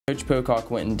Coach Pocock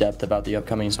went in depth about the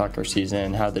upcoming soccer season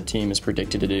and how the team is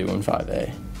predicted to do in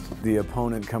 5A. The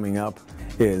opponent coming up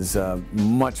is a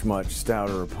much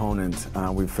stouter opponent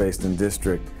we've faced in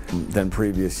district than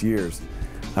previous years.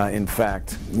 In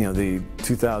fact, the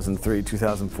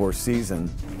 2003-2004 season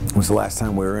was the last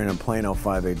time we were in a Plano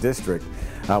 5A district.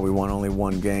 We won only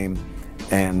one game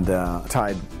and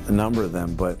tied a number of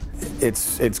them, but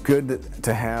it's good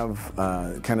to have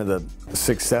kind of the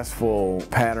successful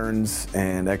patterns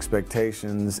and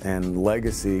expectations and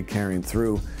legacy carrying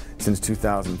through since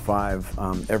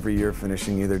 2005, every year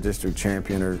finishing either district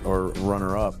champion or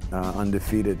runner-up,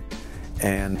 undefeated.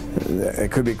 And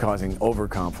it could be causing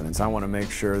overconfidence. I want to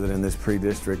make sure that in this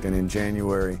pre-district and in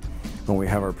January, when we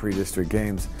have our pre-district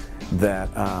games, that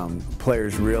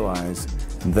players realize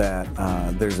that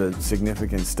there's a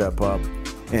significant step up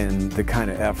in the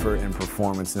kind of effort and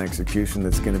performance and execution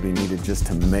that's going to be needed just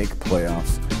to make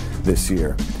playoffs this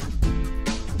year.